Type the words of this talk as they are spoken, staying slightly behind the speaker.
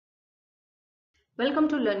Welcome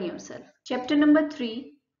to Learn Yourself. Chapter number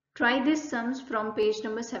 3. Try these sums from page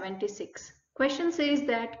number 76. Question says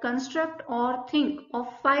that construct or think of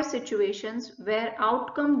 5 situations where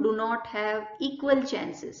outcome do not have equal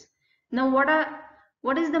chances. Now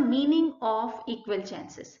what is the meaning of equal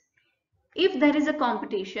chances? If there is a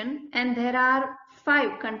competition and there are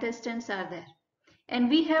 5 contestants are there and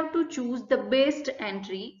we have to choose the best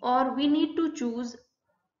entry, or we need to choose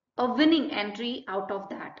a winning entry out of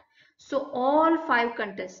that. So all 5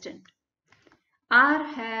 contestants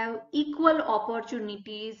have equal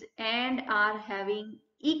opportunities and are having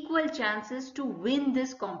equal chances to win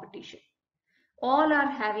this competition. All are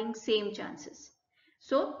having same chances.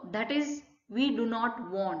 So that is we do not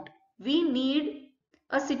want. We need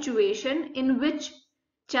a situation in which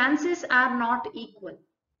chances are not equal.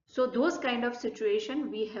 So those kind of situation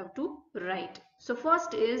we have to write. So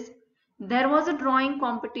first is there was a drawing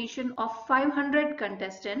competition of 500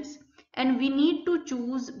 contestants and we need to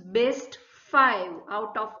choose best 5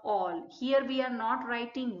 out of all. Here we are not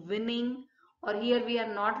writing winning, or here we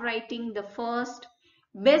are not writing the first.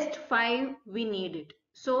 Best 5 we need it.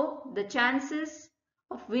 So the chances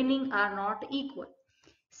of winning are not equal.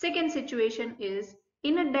 Second situation is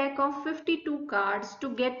in a deck of 52 cards to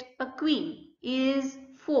get a queen is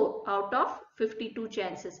 4 out of 52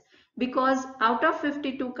 chances, because out of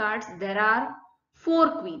 52 cards there are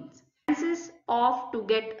 4 queens. Chances of to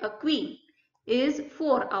get a queen is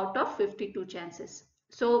 4 out of 52 chances.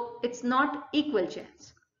 So it's not equal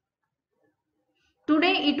chance.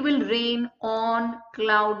 Today it will rain on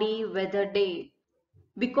cloudy weather day.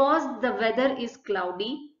 Because the weather is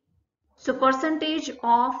cloudy, so percentage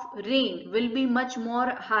of rain will be much more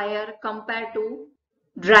higher compared to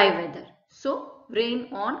dry weather. So rain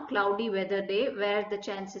on cloudy weather day where the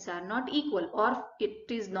chances are not equal, or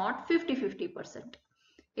it is not 50-50%.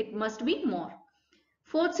 It must be more.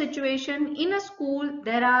 Fourth situation, in a school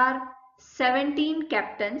there are 17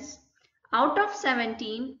 captains. Out of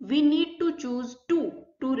 17 we need to choose 2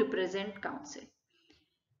 to represent council.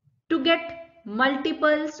 To get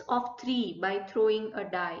multiples of 3 by throwing a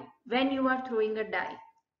die. When you are throwing a die,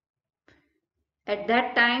 at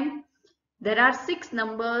that time there are 6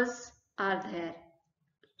 numbers are there.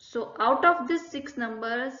 So out of these 6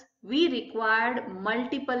 numbers we required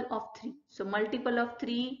multiple of 3. So multiple of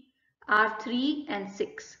 3 are 3 and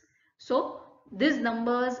 6. So these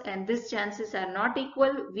numbers and these chances are not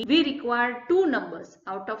equal. We require 2 numbers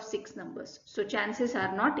out of 6 numbers. So chances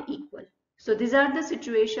are not equal. So these are the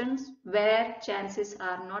situations where chances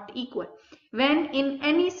are not equal. When in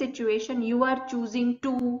any situation you are choosing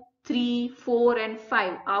 2, 3, 4 and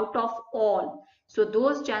 5 out of all. So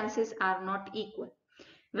those chances are not equal.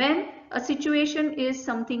 When a situation is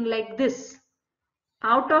something like this,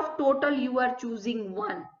 out of total you are choosing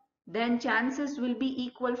 1, then chances will be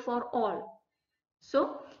equal for all.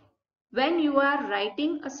 So when you are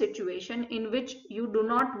writing a situation in which you do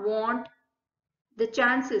not want the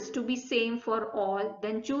chances to be same for all,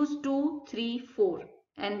 then choose 2, 3, 4,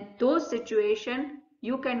 and those situation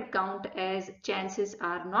you can count as chances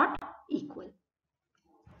are not